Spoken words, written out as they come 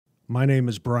My name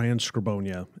is Brian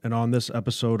Skrobonja, and on this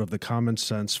episode of the Common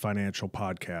Sense Financial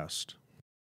Podcast.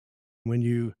 When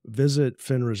you visit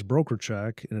FINRA's broker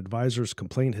check, an advisor's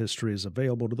complaint history is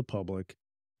available to the public.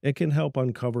 It can help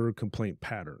uncover complaint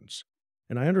patterns.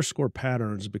 And I underscore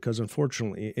patterns because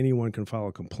unfortunately anyone can file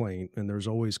a complaint and there's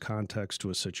always context to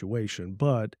a situation,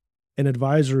 but an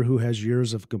advisor who has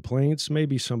years of complaints may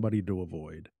be somebody to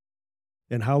avoid.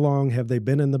 And how long have they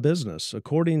been in the business?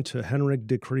 According to Henrik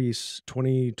de Krees'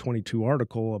 2022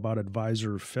 article about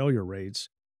advisor failure rates,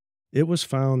 it was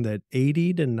found that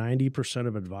 80 to 90%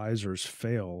 of advisors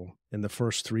fail in the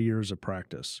first 3 years of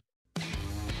practice.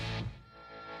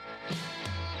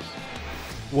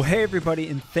 Well, hey, everybody,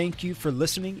 and thank you for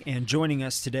listening and joining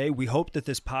us today. We hope that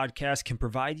this podcast can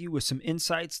provide you with some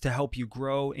insights to help you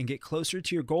grow and get closer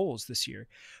to your goals this year.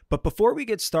 But before we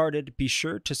get started, be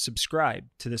sure to subscribe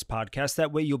to this podcast.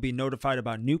 That way you'll be notified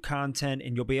about new content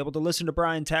and you'll be able to listen to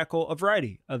Brian tackle a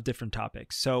variety of different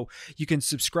topics. So you can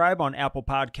subscribe on Apple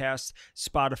Podcasts,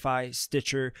 Spotify,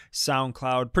 Stitcher,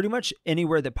 SoundCloud, pretty much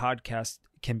anywhere that podcasts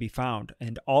can be found.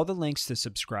 And all the links to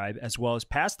subscribe as well as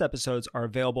past episodes are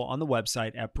available on the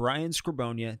website at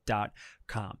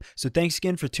brianskrobonja.com. So thanks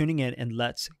again for tuning in, and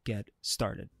let's get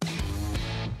started.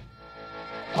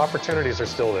 Opportunities are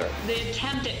still there. The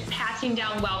attempt at passing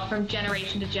down wealth from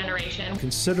generation to generation.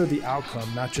 Consider the outcome,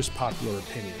 not just popular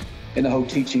opinion. And the whole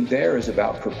teaching there is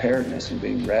about preparedness and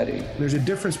being ready. There's a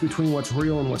difference between what's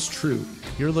real and what's true.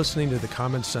 You're listening to the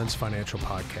Common Sense Financial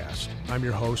Podcast. I'm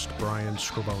your host, Brian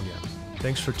Skrobonja.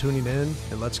 Thanks for tuning in,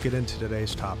 and let's get into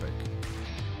today's topic.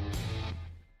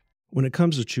 When it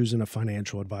comes to choosing a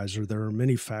financial advisor, there are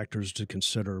many factors to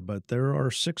consider, but there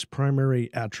are 6 primary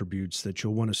attributes that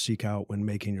you'll want to seek out when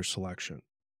making your selection.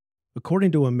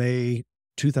 According to a May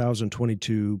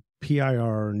 2022 PR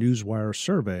Newswire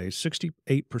survey,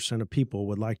 68% of people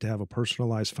would like to have a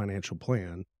personalized financial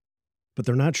plan, but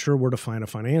they're not sure where to find a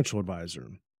financial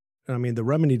advisor. I mean, the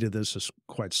remedy to this is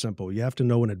quite simple. You have to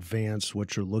know in advance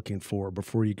what you're looking for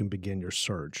before you can begin your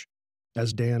search.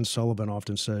 As Dan Sullivan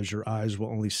often says, your eyes will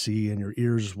only see and your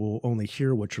ears will only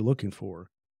hear what you're looking for.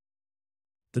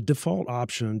 The default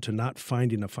option to not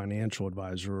finding a financial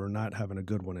advisor, or not having a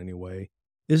good one anyway,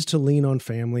 is to lean on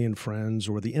family and friends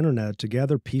or the internet to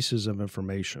gather pieces of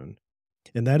information.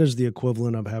 And that is the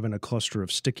equivalent of having a cluster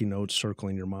of sticky notes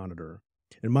circling your monitor.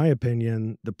 In my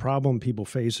opinion, the problem people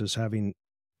face is having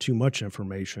too much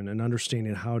information and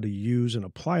understanding how to use and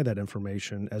apply that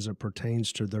information as it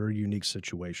pertains to their unique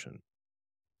situation.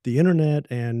 The internet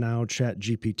and now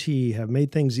ChatGPT have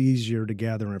made things easier to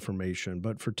gather information,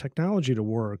 but for technology to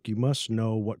work, you must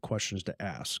know what questions to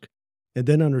ask and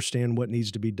then understand what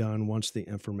needs to be done once the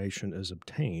information is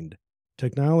obtained.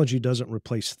 Technology doesn't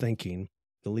replace thinking,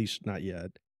 at least not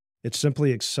yet. It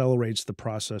simply accelerates the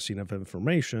processing of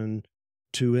information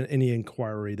to any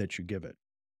inquiry that you give it.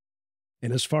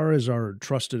 And as far as our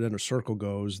trusted inner circle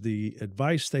goes, the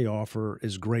advice they offer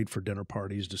is great for dinner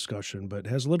parties, discussion, but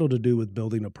has little to do with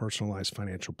building a personalized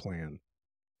financial plan.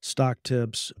 Stock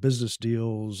tips, business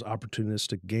deals,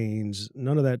 opportunistic gains,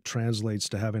 none of that translates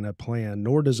to having a plan,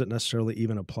 nor does it necessarily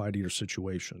even apply to your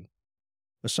situation.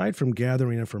 Aside from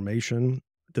gathering information,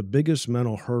 the biggest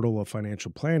mental hurdle of financial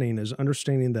planning is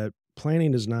understanding that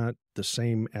planning is not the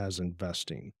same as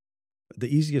investing.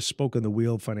 The easiest spoke in the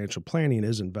wheel of financial planning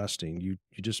is investing. You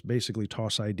just basically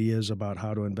toss ideas about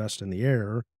how to invest in the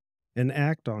air and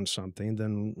act on something,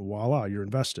 then voila, you're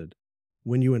invested.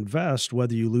 When you invest,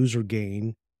 whether you lose or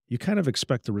gain, you kind of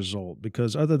expect the result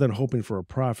because other than hoping for a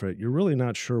profit, you're really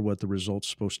not sure what the result's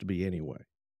supposed to be anyway.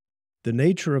 The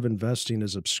nature of investing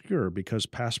is obscure because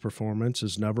past performance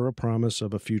is never a promise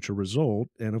of a future result,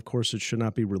 and of course it should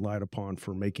not be relied upon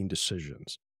for making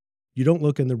decisions. You don't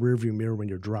look in the rearview mirror when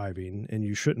you're driving, and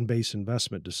you shouldn't base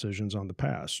investment decisions on the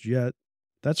past. Yet,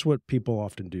 that's what people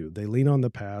often do. They lean on the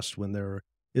past when there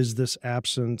is this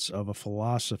absence of a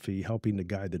philosophy helping to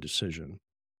guide the decision.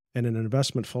 And an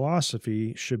investment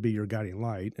philosophy should be your guiding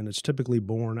light, and it's typically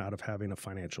born out of having a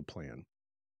financial plan.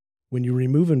 When you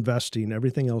remove investing,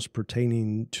 everything else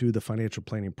pertaining to the financial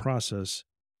planning process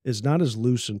is not as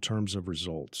loose in terms of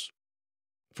results.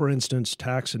 For instance,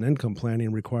 tax and income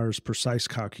planning requires precise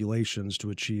calculations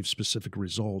to achieve specific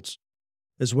results,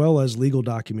 as well as legal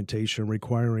documentation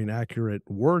requiring accurate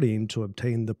wording to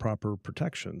obtain the proper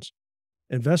protections.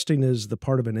 Investing is the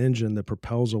part of an engine that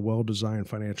propels a well-designed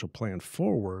financial plan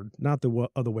forward, not the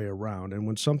other way around. And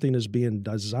when something is being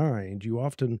designed, you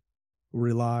often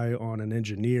rely on an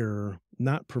engineer,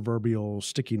 not proverbial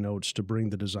sticky notes, to bring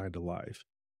the design to life.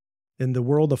 In the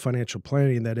world of financial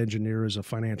planning, that engineer is a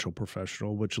financial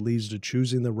professional, which leads to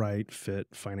choosing the right fit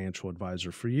financial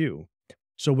advisor for you.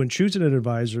 So, when choosing an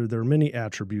advisor, there are many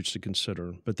attributes to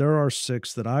consider, but there are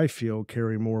 6 that I feel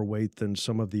carry more weight than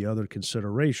some of the other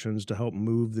considerations to help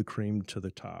move the cream to the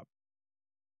top.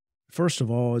 First of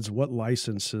all, is what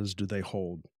licenses do they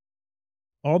hold?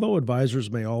 Although advisors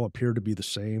may all appear to be the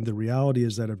same, the reality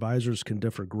is that advisors can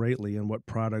differ greatly in what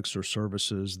products or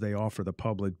services they offer the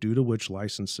public due to which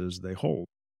licenses they hold.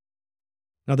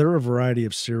 Now, there are a variety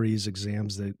of series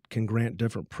exams that can grant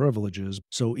different privileges,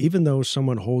 so even though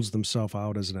someone holds themselves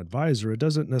out as an advisor, it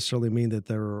doesn't necessarily mean that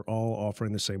they're all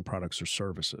offering the same products or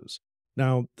services.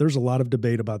 Now, there's a lot of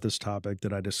debate about this topic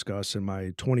that I discuss in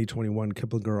my 2021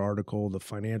 Kiplinger article, The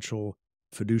Financial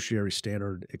Fiduciary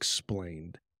Standard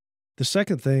Explained. The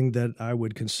second thing that I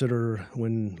would consider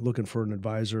when looking for an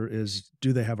advisor is,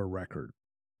 do they have a record?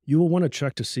 You will want to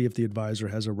check to see if the advisor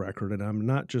has a record, and I'm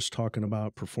not just talking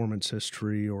about performance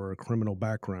history or a criminal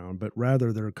background, but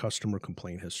rather their customer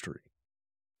complaint history.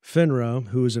 FINRA,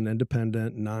 who is an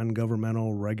independent,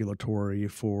 non-governmental regulatory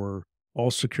for all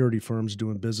security firms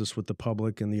doing business with the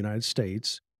public in the United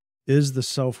States, is the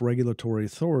self-regulatory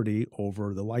authority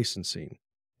over the licensing.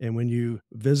 And when you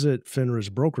visit FINRA's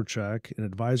broker check, an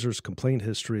advisor's complaint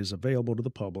history is available to the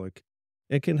public.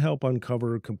 It can help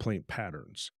uncover complaint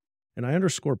patterns. And I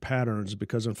underscore patterns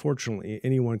because, unfortunately,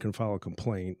 anyone can file a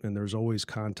complaint, and there's always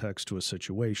context to a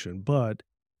situation. But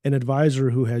an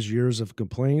advisor who has years of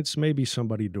complaints may be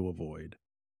somebody to avoid.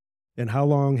 And how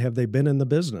long have they been in the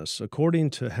business?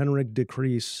 According to Henrik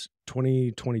Decrease'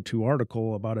 2022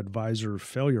 article about advisor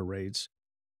failure rates,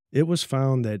 it was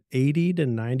found that 80 to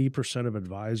 90% of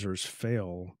advisors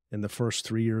fail in the first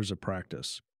 3 years of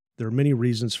practice. There are many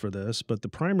reasons for this, but the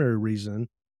primary reason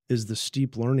is the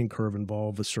steep learning curve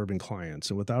involved with serving clients.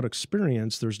 And without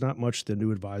experience, there's not much the new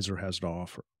advisor has to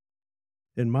offer.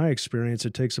 In my experience,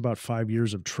 it takes about 5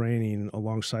 years of training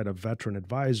alongside a veteran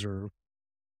advisor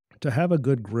to have a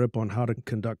good grip on how to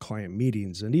conduct client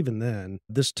meetings. And even then,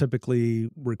 this typically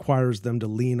requires them to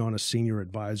lean on a senior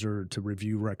advisor to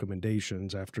review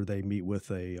recommendations after they meet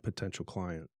with a potential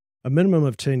client. A minimum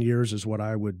of 10 years is what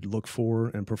I would look for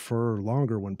and prefer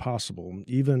longer when possible.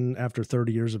 Even after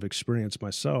 30 years of experience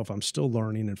myself, I'm still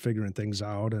learning and figuring things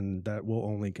out, and that will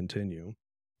only continue.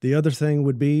 The other thing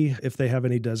would be if they have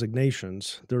any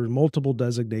designations. There are multiple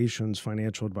designations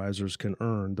financial advisors can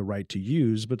earn the right to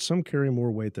use, but some carry more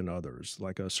weight than others,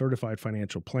 like a certified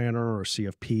financial planner or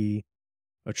CFP,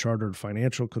 a chartered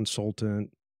financial consultant,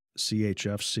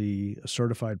 CHFC, a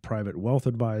certified private wealth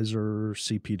advisor,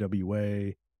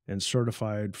 CPWA, and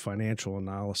certified financial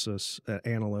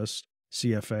analyst,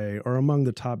 CFA, are among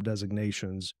the top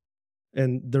designations.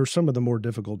 And they're some of the more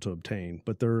difficult to obtain,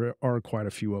 but there are quite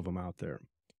a few of them out there.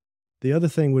 The other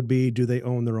thing would be, do they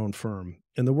own their own firm?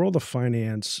 In the world of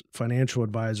finance, financial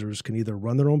advisors can either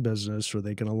run their own business or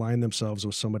they can align themselves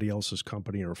with somebody else's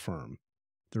company or firm.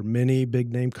 There are many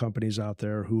big name companies out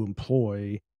there who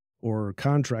employ or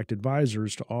contract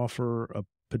advisors to offer a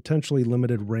potentially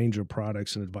limited range of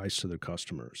products and advice to their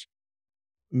customers.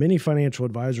 Many financial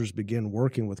advisors begin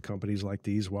working with companies like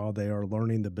these while they are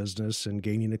learning the business and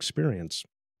gaining experience.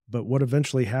 But what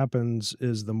eventually happens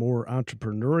is the more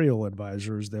entrepreneurial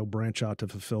advisors, they'll branch out to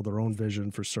fulfill their own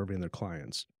vision for serving their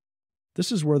clients. This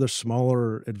is where the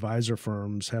smaller advisor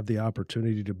firms have the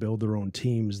opportunity to build their own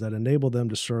teams that enable them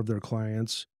to serve their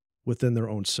clients within their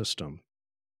own system.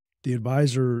 The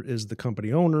advisor is the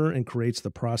company owner and creates the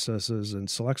processes and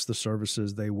selects the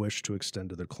services they wish to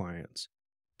extend to their clients.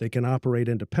 They can operate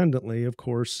independently, of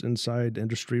course, inside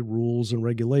industry rules and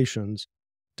regulations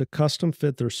to custom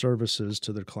fit their services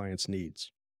to their clients'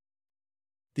 needs.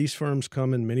 These firms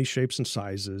come in many shapes and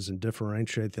sizes and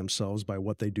differentiate themselves by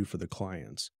what they do for the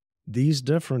clients. These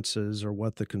differences are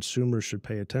what the consumer should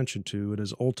pay attention to. It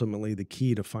is ultimately the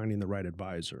key to finding the right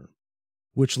advisor.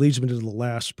 Which leads me to the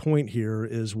last point here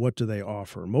is, what do they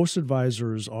offer? Most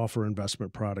advisors offer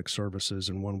investment product services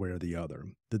in one way or the other.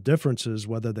 The difference is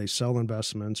whether they sell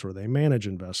investments or they manage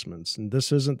investments, and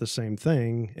this isn't the same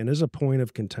thing and is a point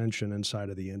of contention inside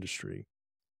of the industry.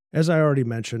 As I already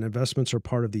mentioned, investments are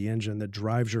part of the engine that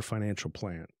drives your financial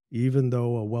plan. Even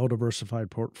though a well-diversified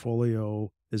portfolio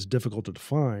is difficult to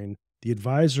define, the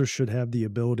advisor should have the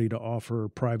ability to offer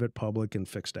private, public, and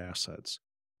fixed assets.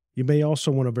 You may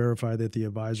also want to verify that the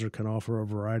advisor can offer a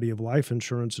variety of life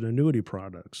insurance and annuity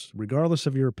products. Regardless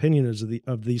of your opinion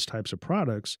of these types of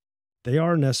products, they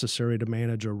are necessary to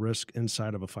manage a risk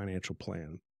inside of a financial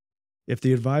plan. If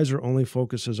the advisor only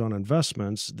focuses on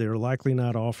investments, they are likely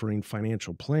not offering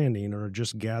financial planning or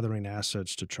just gathering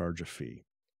assets to charge a fee.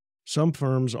 Some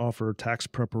firms offer tax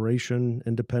preparation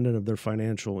independent of their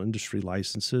financial industry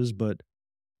licenses, but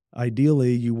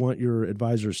ideally, you want your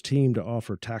advisor's team to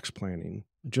offer tax planning.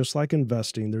 Just like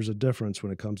investing, there's a difference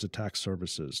when it comes to tax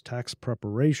services. Tax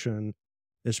preparation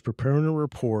is preparing a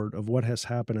report of what has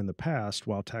happened in the past,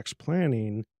 while tax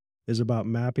planning is about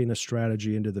mapping a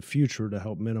strategy into the future to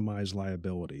help minimize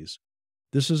liabilities.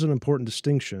 This is an important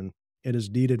distinction. It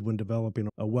is needed when developing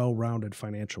a well-rounded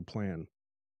financial plan.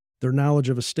 Their knowledge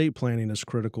of estate planning is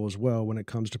critical as well when it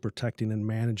comes to protecting and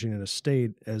managing an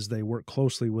estate, as they work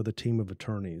closely with a team of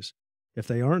attorneys. If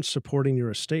they aren't supporting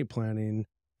your estate planning,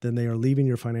 then they are leaving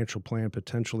your financial plan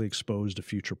potentially exposed to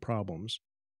future problems.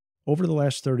 Over the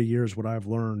last 30 years, what I've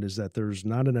learned is that there's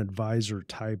not an advisor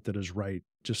type that is right,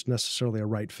 just necessarily a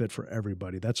right fit for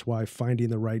everybody. That's why finding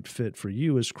the right fit for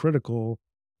you is critical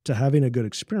to having a good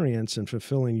experience and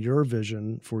fulfilling your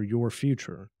vision for your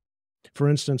future. For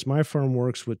instance, my firm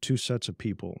works with two sets of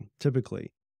people, typically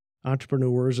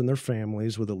entrepreneurs and their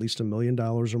families with at least $1 million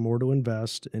or more to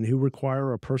invest, and who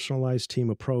require a personalized team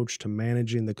approach to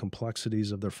managing the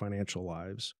complexities of their financial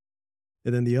lives.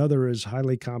 And then the other is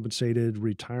highly compensated,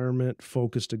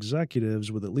 retirement-focused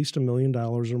executives with at least $1 million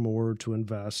or more to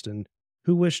invest, and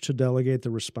who wish to delegate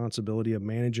the responsibility of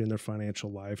managing their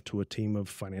financial life to a team of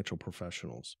financial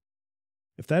professionals.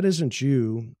 If that isn't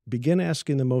you, begin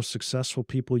asking the most successful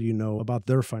people you know about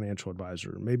their financial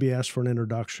advisor. Maybe ask for an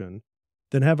introduction,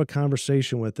 then have a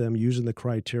conversation with them using the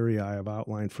criteria I have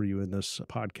outlined for you in this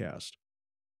podcast.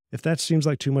 If that seems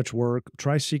like too much work,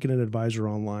 try seeking an advisor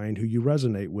online who you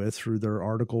resonate with through their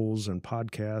articles and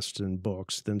podcasts and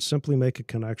books, then simply make a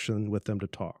connection with them to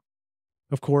talk.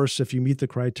 Of course, if you meet the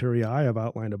criteria I have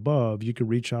outlined above, you can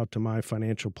reach out to my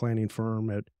financial planning firm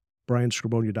at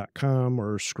brianskrobonja.com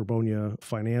or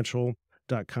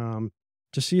skrobonjafinancial.com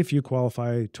to see if you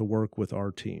qualify to work with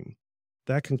our team.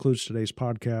 That concludes today's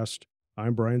podcast.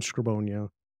 I'm Brian Skrobonja.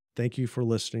 Thank you for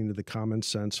listening to the Common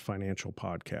Sense Financial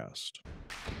Podcast.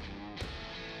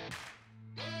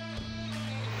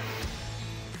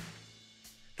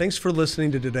 Thanks for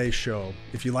listening to today's show.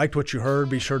 If you liked what you heard,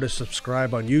 be sure to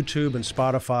subscribe on YouTube and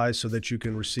Spotify so that you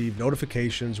can receive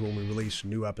notifications when we release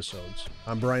new episodes.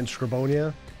 I'm Brian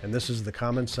Skrobonja, and this is the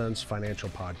Common Sense Financial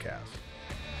Podcast.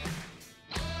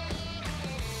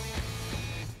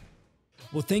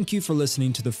 Well, thank you for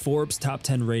listening to the Forbes Top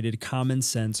 10 rated Common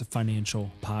Sense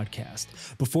Financial Podcast.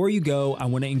 Before you go, I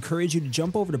want to encourage you to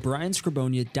jump over to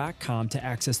brianskrobonja.com to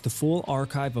access the full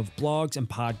archive of blogs and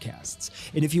podcasts.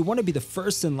 And if you want to be the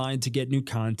first in line to get new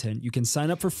content, you can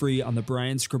sign up for free on the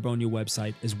Brian Skrobonja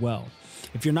website as well.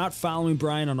 If you're not following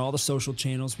Brian on all the social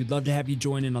channels, we'd love to have you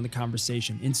join in on the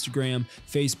conversation. Instagram,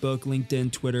 Facebook,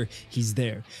 LinkedIn, Twitter, he's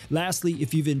there. Lastly,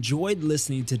 if you've enjoyed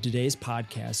listening to today's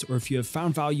podcast, or if you have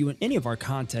found value in any of our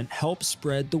content, help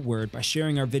spread the word by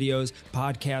sharing our videos,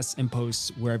 podcasts, and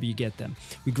posts wherever you get them.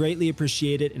 We greatly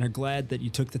appreciate it and are glad that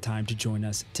you took the time to join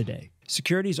us today.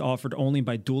 Securities offered only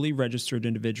by duly registered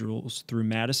individuals through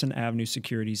Madison Avenue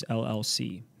Securities,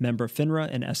 LLC, member FINRA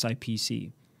and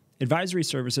SIPC. Advisory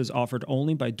services offered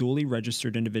only by duly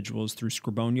registered individuals through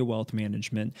Skrobonja Wealth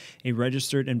Management, a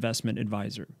registered investment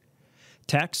advisor.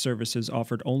 Tax services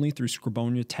offered only through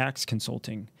Skrobonja Tax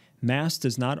Consulting. Mass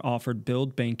does not offer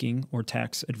billed banking or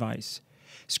tax advice.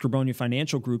 Skrobonja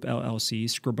Financial Group, LLC,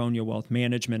 Skrobonja Wealth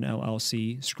Management,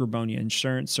 LLC, Skrobonja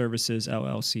Insurance Services,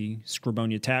 LLC,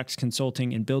 Skrobonja Tax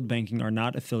Consulting, and billed banking are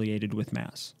not affiliated with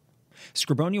Mass.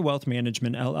 Skrobonja Wealth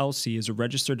Management, LLC is a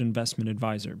registered investment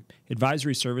advisor.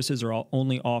 Advisory services are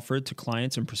only offered to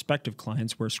clients and prospective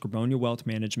clients where Skrobonja Wealth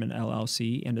Management,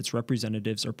 LLC and its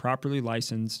representatives are properly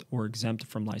licensed or exempt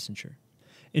from licensure.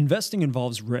 Investing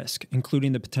involves risk,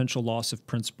 including the potential loss of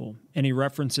principal. Any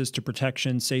references to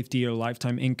protection, safety, or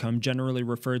lifetime income generally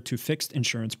refer to fixed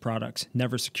insurance products,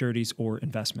 never securities or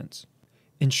investments.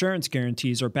 Insurance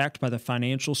guarantees are backed by the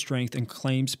financial strength and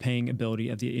claims-paying ability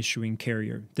of the issuing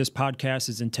carrier. This podcast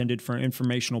is intended for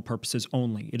informational purposes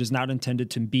only. It is not intended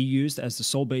to be used as the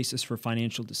sole basis for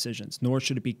financial decisions, nor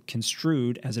should it be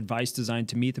construed as advice designed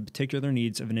to meet the particular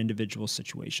needs of an individual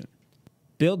situation.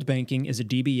 Billed banking is a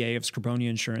DBA of Skrobonja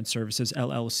Insurance Services,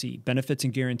 LLC. Benefits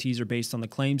and guarantees are based on the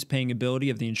claims-paying ability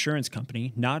of the insurance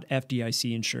company, not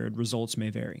FDIC-insured. Results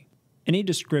may vary. Any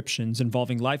descriptions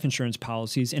involving life insurance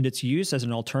policies and its use as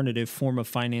an alternative form of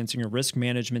financing or risk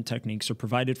management techniques are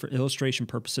provided for illustration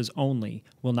purposes only,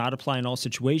 will not apply in all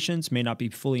situations, may not be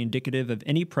fully indicative of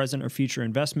any present or future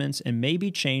investments, and may be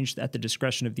changed at the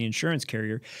discretion of the insurance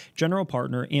carrier, general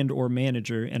partner, and/or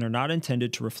manager, and are not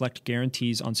intended to reflect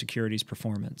guarantees on securities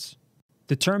performance.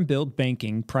 The term billed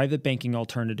banking, private banking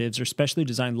alternatives, or specially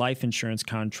designed life insurance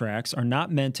contracts are not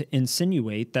meant to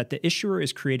insinuate that the issuer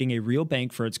is creating a real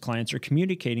bank for its clients or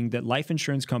communicating that life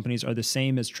insurance companies are the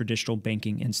same as traditional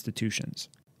banking institutions.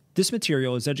 This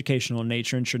material is educational in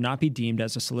nature and should not be deemed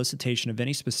as a solicitation of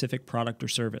any specific product or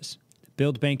service.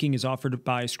 Build Banking is offered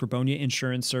by Skrobonja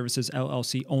Insurance Services,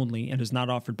 LLC only and is not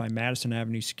offered by Madison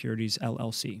Avenue Securities,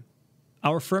 LLC.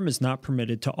 Our firm is not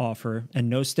permitted to offer, and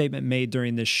no statement made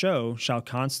during this show shall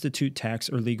constitute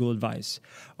tax or legal advice.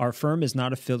 Our firm is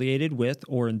not affiliated with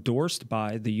or endorsed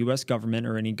by the U.S. government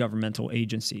or any governmental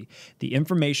agency. The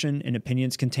information and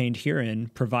opinions contained herein,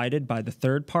 provided by the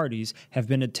third parties, have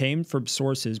been obtained from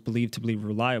sources believed to be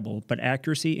reliable, but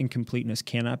accuracy and completeness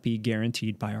cannot be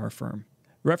guaranteed by our firm.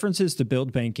 References to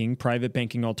Build Banking, private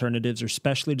banking alternatives, or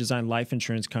specially designed life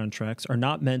insurance contracts are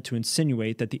not meant to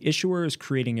insinuate that the issuer is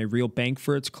creating a real bank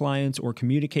for its clients or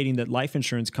communicating that life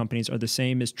insurance companies are the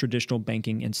same as traditional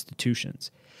banking institutions.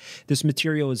 This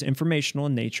material is informational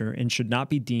in nature and should not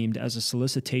be deemed as a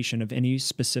solicitation of any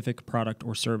specific product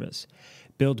or service.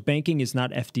 Build Banking is not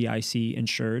FDIC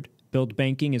insured. Build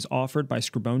Banking is offered by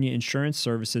Skrobonja Insurance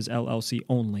Services, LLC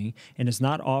only, and is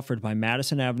not offered by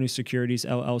Madison Avenue Securities,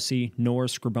 LLC, nor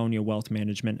Skrobonja Wealth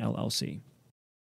Management, LLC.